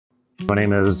My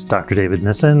name is Dr. David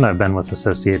Nissen. I've been with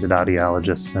Associated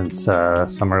Audiologists since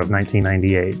summer of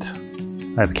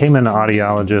 1998. I became an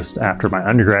audiologist after my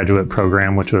undergraduate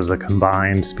program, which was a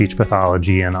combined speech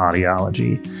pathology and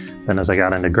audiology. Then as I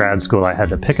got into grad school, I had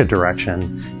to pick a direction,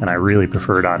 and I really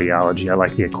preferred audiology. I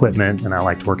liked the equipment, and I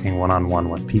liked working one-on-one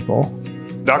with people.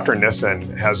 Dr.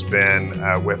 Nissen has been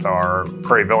with our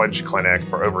Prairie Village clinic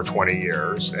for over 20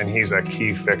 years, and he's a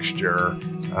key fixture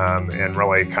and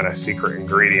really kind of secret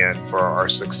ingredient for our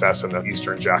success in the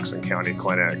Eastern Jackson County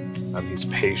Clinic. He's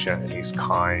patient and he's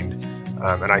kind,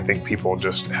 and I think people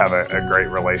just have a great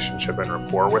relationship and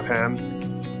rapport with him.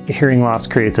 Hearing loss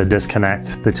creates a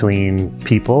disconnect between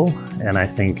people, and I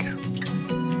think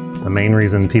the main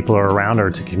reason people are around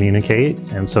are to communicate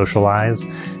and socialize.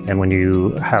 And when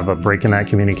you have a break in that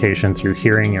communication through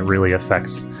hearing, it really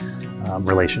affects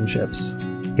relationships.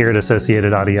 Here at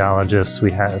Associated Audiologists,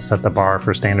 we have set the bar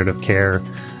for standard of care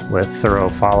with thorough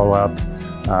follow-up,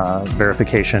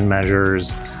 verification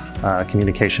measures,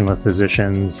 communication with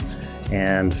physicians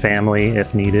and family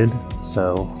if needed.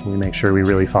 So we make sure we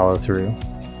really follow through.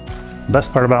 The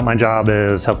best part about my job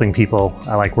is helping people.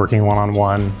 I like working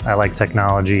one-on-one. I like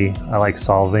technology. I like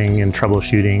solving and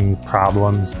troubleshooting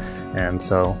problems. And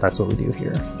so that's what we do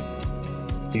here.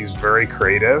 He's very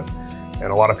creative,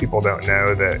 and a lot of people don't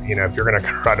know that, if you're going to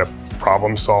try to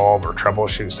problem solve or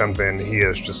troubleshoot something, he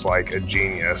is just like a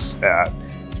genius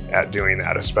at doing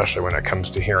that, especially when it comes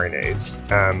to hearing aids.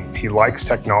 He likes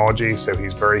technology, so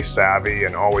he's very savvy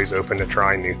and always open to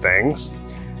trying new things.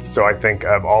 So I think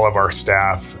of all of our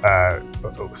staff,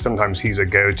 sometimes he's a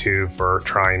go-to for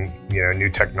trying new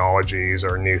technologies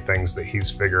or new things that he's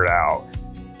figured out.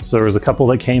 So there was a couple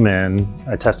that came in.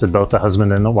 I tested both the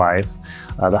husband and the wife.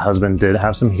 The husband did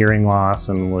have some hearing loss,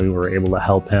 and we were able to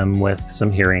help him with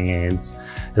some hearing aids.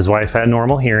 His wife had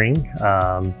normal hearing,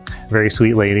 very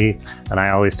sweet lady, and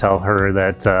I always tell her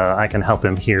that I can help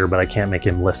him hear, but I can't make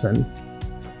him listen.